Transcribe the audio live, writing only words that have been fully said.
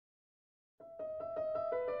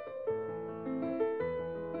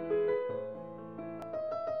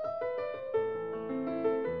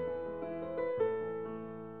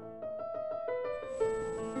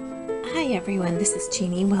everyone, this is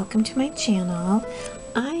Jeannie. Welcome to my channel.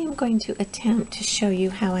 I am going to attempt to show you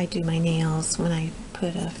how I do my nails when I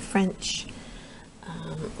put a French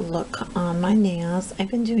look on my nails. I've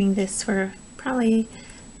been doing this for probably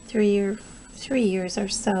 3 years or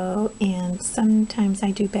so, and sometimes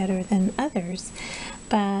I do better than others.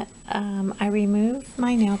 But I remove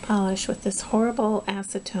my nail polish with this horrible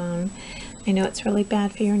acetone. I know it's really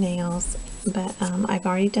bad for your nails, but I've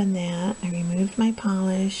already done that. I removed my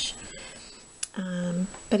polish,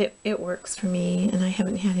 but it works for me, and I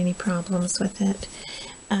haven't had any problems with it.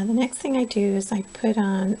 The next thing I do is I put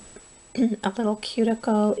on a little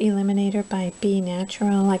cuticle eliminator by Be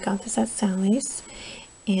Natural. I got this at Sally's,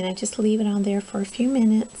 and I just leave it on there for a few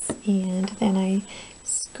minutes, and then I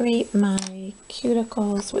scrape my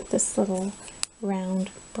cuticles with this little round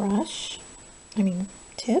brush,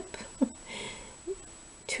 tip,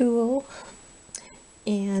 tool,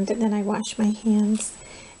 and then I wash my hands.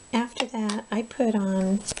 After that, I put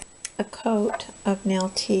on a coat of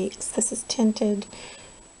Nailtiques. This is tinted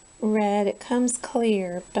red. It comes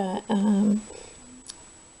clear, but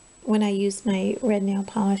when I use my red nail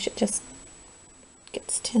polish, it just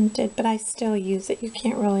gets tinted, but I still use it. You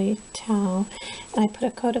can't really tell. And I put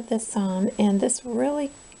a coat of this on, and this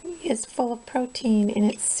really is full of protein, and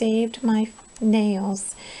it saved my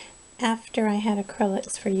nails. After I had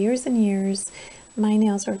acrylics for years and years, my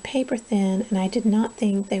nails were paper thin, and I did not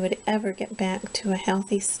think they would ever get back to a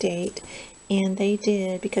healthy state, and they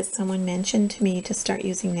did, because someone mentioned to me to start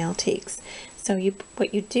using Nailtiques. So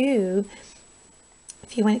what you do,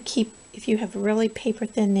 if you have really paper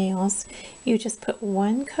thin nails, you just put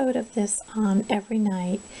one coat of this on every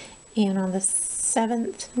night, and on the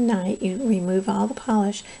 7th night you remove all the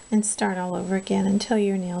polish and start all over again until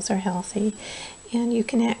your nails are healthy. And you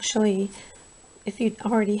can actually, if you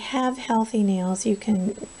already have healthy nails, you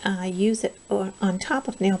can use it on top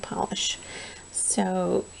of nail polish.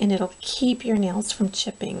 And it'll keep your nails from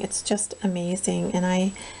chipping. It's just amazing. And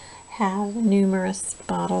I have numerous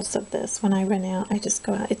bottles of this. When I run out, I just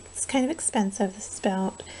go out. It's kind of expensive. This is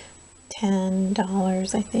about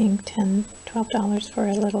 $10, I think, $10, $12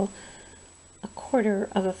 for a quarter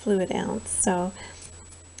of a fluid ounce. So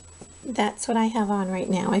that's what I have on right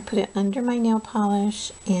now. I put it under my nail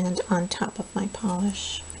polish and on top of my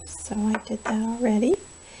polish. So I did that already.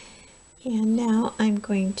 And now I'm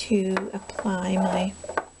going to apply my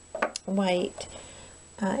white.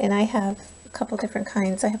 And I have a couple different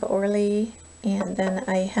kinds. I have Orly, and then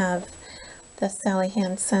I have the Sally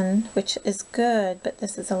Hansen, which is good, but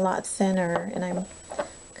this is a lot thinner, and I'm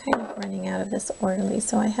kind of running out of this Orly,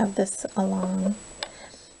 so I have this along.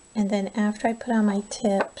 And then after I put on my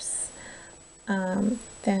tips,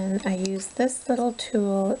 then I use this little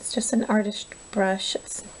tool. It's just an artist brush.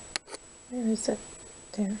 Where is it?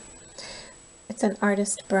 There. It's an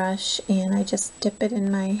artist brush, and I just dip it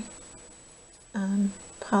in my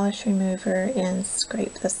polish remover and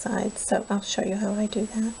scrape the sides. So I'll show you how I do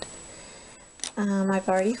that. I've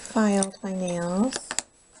already filed my nails.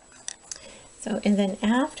 And then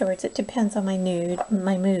afterwards, it depends on my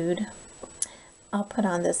mood. I'll put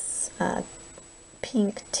on this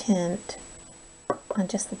pink tint on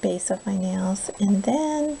just the base of my nails, and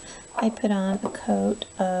then I put on a coat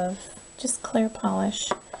of just clear polish,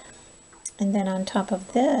 and then on top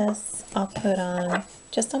of this I'll put on,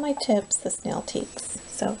 just on my tips, this Nailtiques.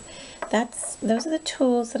 So those are the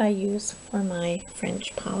tools that I use for my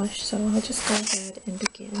French polish. So I'll just go ahead and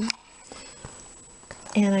begin,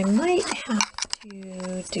 and I might have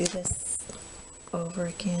to do this over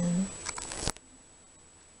again.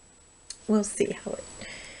 We'll see how it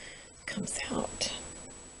comes out.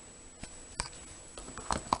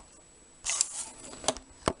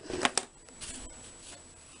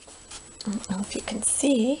 I don't know if you can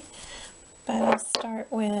see, but I'll start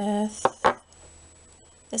with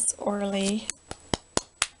this Orly.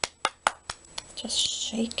 Just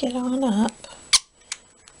shake it on up.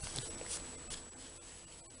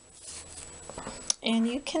 And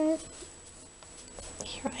you can,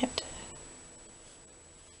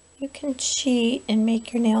 you can cheat and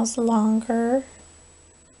make your nails longer.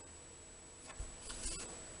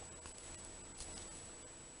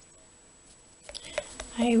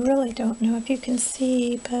 I really don't know if you can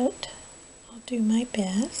see, but I'll do my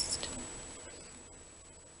best.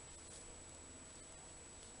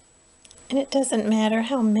 And it doesn't matter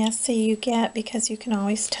how messy you get, because you can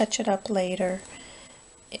always touch it up later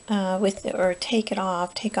or take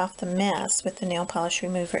off the mess with the nail polish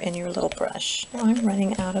remover and your little brush. Now I'm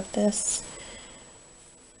running out of this.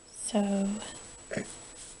 So,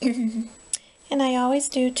 and I always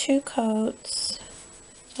do 2 coats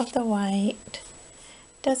of the white,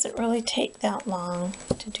 Doesn't really take that long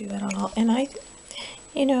to do it all. And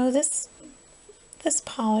you know, this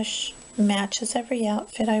polish matches every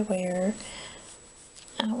outfit I wear.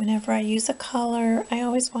 Whenever I use a color, I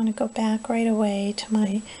always want to go back right away to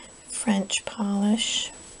my French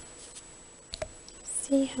polish.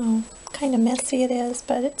 See how kind of messy it is,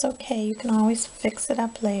 but it's okay. You can always fix it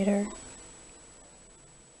up later.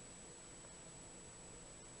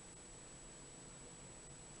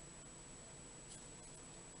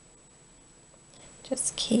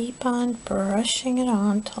 Just keep on brushing it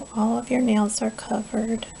on till all of your nails are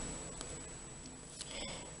covered.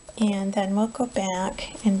 And then we'll go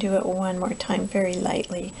back and do it one more time very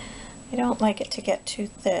lightly. I don't like it to get too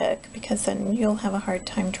thick because then you'll have a hard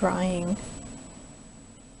time drying.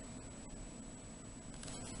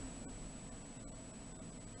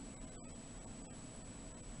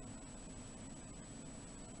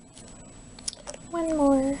 One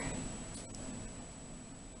more.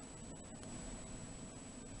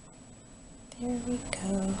 There we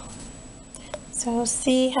go. So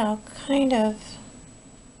see how kind of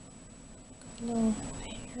little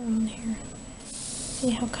hair on here.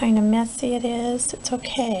 See how kind of messy it is? It's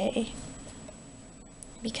okay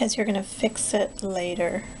because you're going to fix it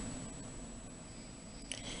later.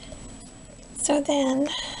 So then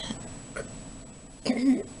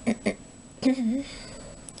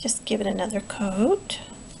just give it another coat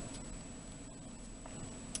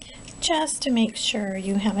just to make sure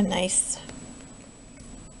you have a nice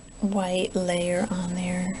white layer on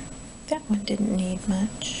there. That one didn't need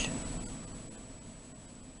much.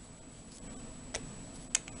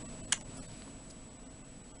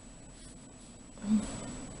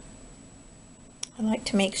 I like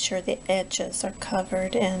to make sure the edges are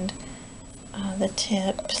covered and the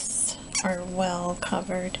tips are well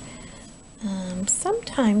covered.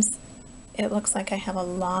 Sometimes it looks like I have a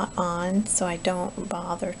lot on, so I don't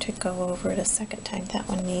bother to go over it a second time. That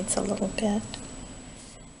one needs a little bit.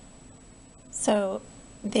 So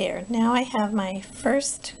there, now I have my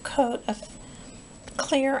first coat of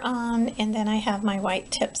clear on, and then I have my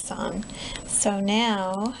white tips on. So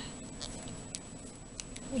now,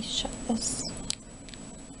 let me shut this.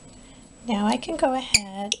 Now I can go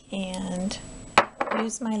ahead and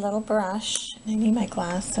use my little brush. I need my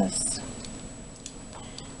glasses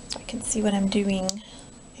so I can see what I'm doing.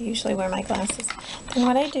 I usually wear my glasses. And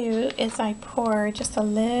what I do is I pour just a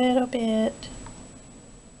little bit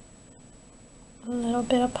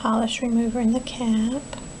of polish remover in the cap.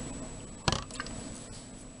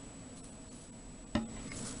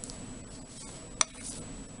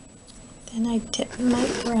 Then I dip my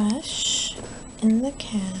brush in the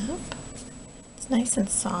cap. It's nice and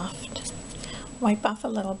soft. Wipe off a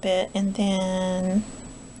little bit, and then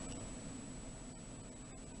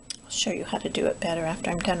I'll show you how to do it better after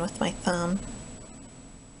I'm done with my thumb.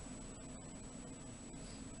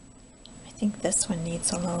 I think this one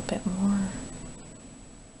needs a little bit more.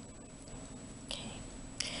 Okay,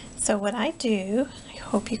 so what I do, I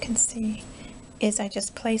hope you can see, is I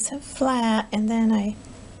just place it flat and then I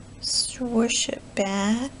swoosh it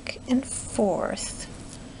back and forth.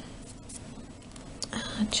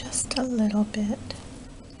 Just a little bit.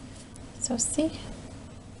 So see?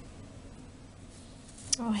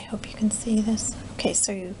 Oh, I hope you can see this. Okay,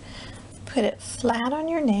 so you put it flat on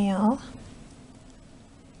your nail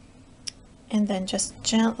and then just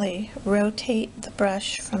gently rotate the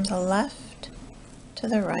brush from the left to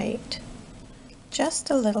the right.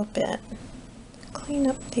 Just a little bit. Clean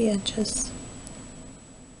up the edges.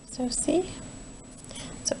 So see?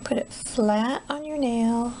 So put it flat on your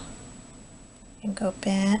nail and go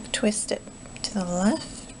back, twist it to the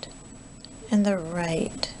left and the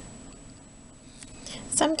right.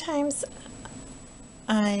 Sometimes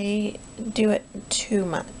I do it too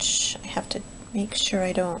much. I have to make sure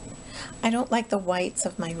I don't like the whites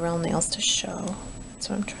of my real nails to show. That's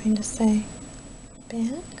what I'm trying to say.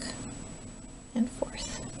 Back and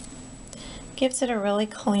forth. Gives it a really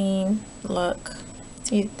clean look.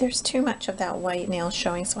 See, there's too much of that white nail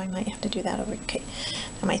showing, so I might have to do that over. Okay,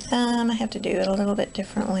 now my thumb, I have to do it a little bit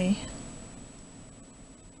differently.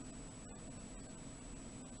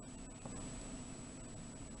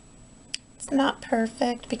 It's not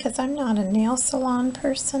perfect because I'm not a nail salon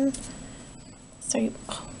person. So you,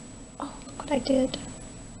 oh, look what I did.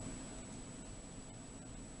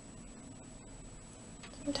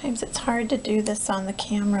 Sometimes it's hard to do this on the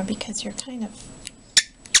camera because you're kind of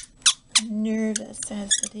nervous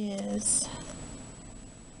as it is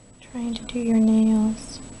trying to do your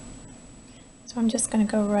nails. So I'm just going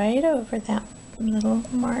to go right over that little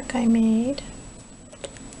mark I made,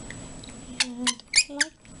 and I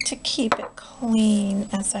like to keep it clean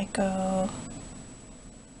as I go.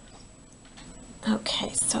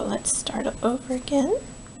 Okay, so let's start over again.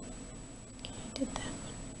 Okay, I did that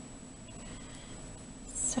one.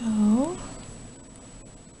 So,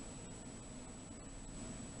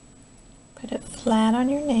 put it flat on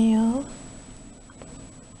your nail,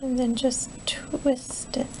 and then just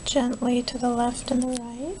twist it gently to the left and the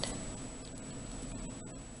right.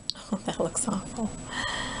 Oh, that looks awful.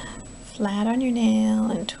 Flat on your nail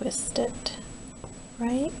and twist it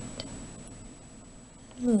right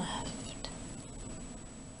and left.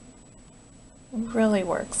 Really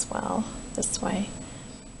works well this way.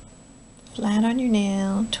 Flat on your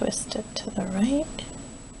nail, twist it to the right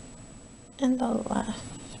and the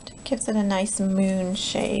left. Gives it a nice moon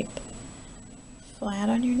shape. Flat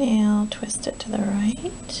on your nail, twist it to the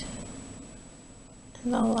right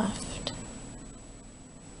and the left.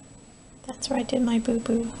 That's where I did my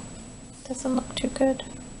boo-boo. Doesn't look too good.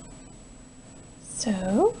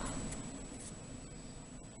 So,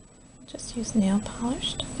 just use nail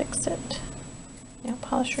polish to fix it. Nail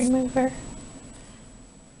polish remover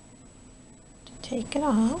to take it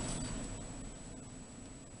off.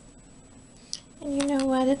 And you know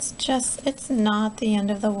what? It's not the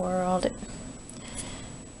end of the world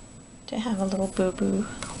to have a little boo-boo.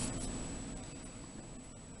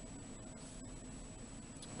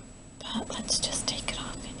 But let's just take it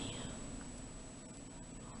off anyhow.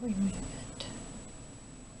 Remove it.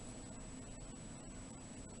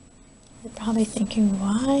 You're probably thinking,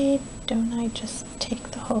 why don't I just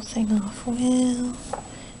take the whole thing off? Well,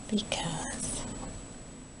 because,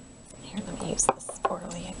 here, let me use this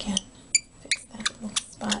Orly again. Fix that little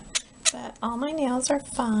spot. But all my nails are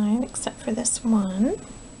fine except for this one.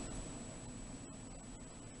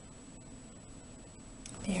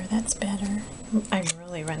 There, that's better. I'm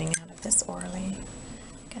really running out of this Orly.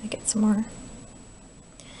 Gotta get some more.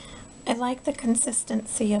 I like the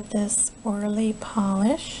consistency of this Orly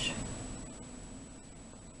polish.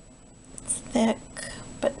 It's thick,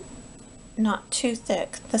 but not too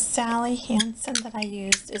thick. The Sally Hansen that I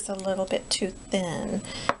used is a little bit too thin.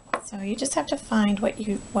 So you just have to find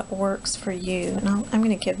what works for you. And I'm going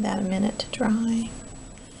to give that a minute to dry.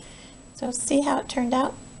 So see how it turned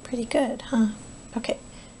out? Pretty good, huh? Okay,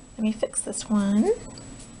 let me fix this one.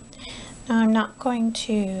 Now I'm not going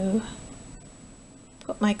to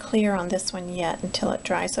put my clear on this one yet until it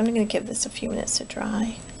dries. So I'm going to give this a few minutes to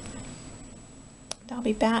dry. And I'll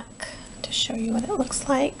be back to show you what it looks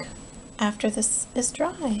like after this is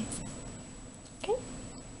dry. Okay.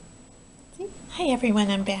 See? Hi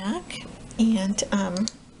everyone, I'm back. And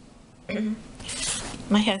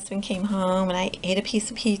my husband came home and I ate a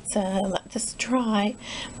piece of pizza, let this dry.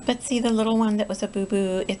 But see, the little one that was a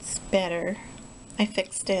boo-boo, it's better. I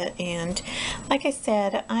fixed it, and like I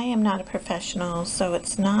said, I am not a professional, so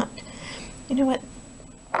it's not, you know what,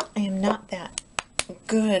 I am not that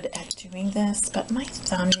good at doing this, but my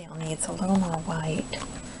thumbnail needs a little more white.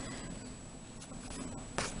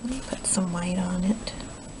 Let me put some white on it.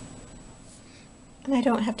 And I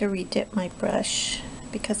don't have to re-dip my brush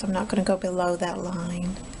because I'm not going to go below that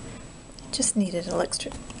line. Just needed a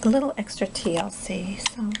little extra TLC,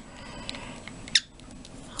 so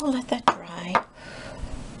I'll let that dry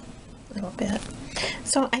a little bit.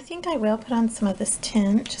 So I think I will put on some of this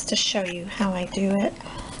tint just to show you how I do it.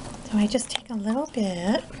 So I just take a little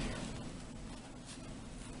bit,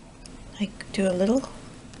 I do a little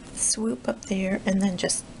swoop up there and then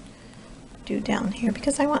just do down here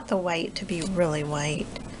because I want the white to be really white.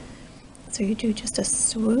 So you do just a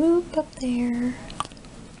swoop up there,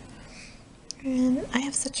 and I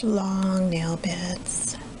have such long nail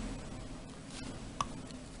beds.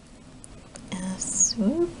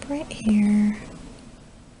 Swoop right here.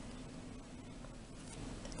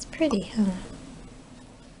 That's pretty, huh?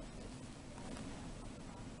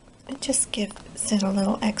 It just gives it a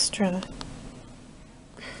little extra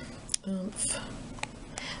oomph.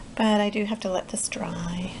 But I do have to let this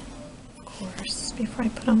dry, of course, before I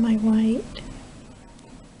put on my white.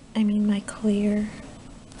 I mean my clear.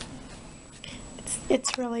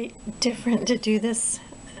 It's really different to do this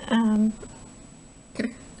on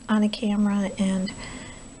a camera and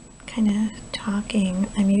kind of talking.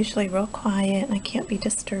 I'm usually real quiet and I can't be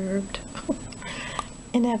disturbed.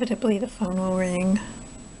 Inevitably the phone will ring.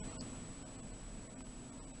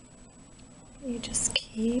 You just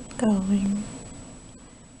keep going,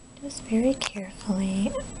 just very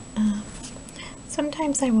carefully.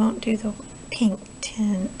 Sometimes I won't do the pink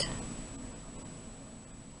tint.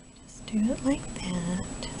 Just do it like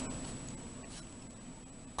that.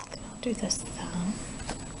 I'll do this thumb.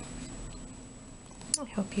 I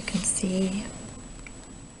hope you can see.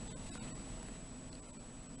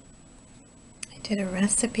 I did a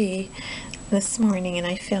recipe this morning, and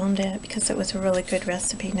I filmed it because it was a really good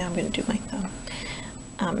recipe. Now I'm going to do my thumb.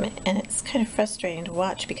 And it's kind of frustrating to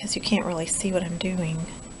watch because you can't really see what I'm doing.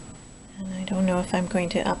 And I don't know if I'm going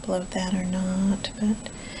to upload that or not,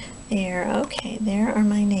 but there. Okay, there are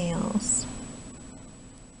my nails.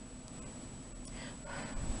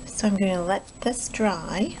 So I'm going to let this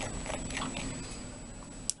dry.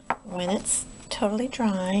 When it's totally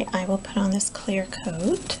dry, I will put on this clear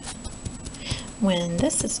coat. When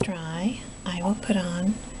this is dry, I will put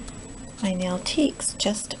on my Nailtiques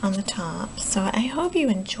just on the top. So I hope you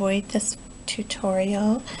enjoyed this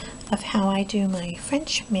tutorial of how I do my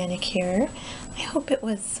French manicure. I hope it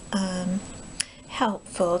was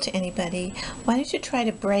helpful to anybody. Why don't you try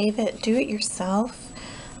to brave it, do it yourself.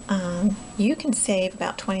 You can save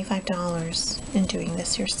about $25 in doing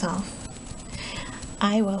this yourself.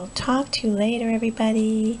 I will talk to you later,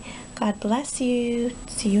 everybody. God bless you.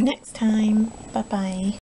 See you next time. Bye-bye.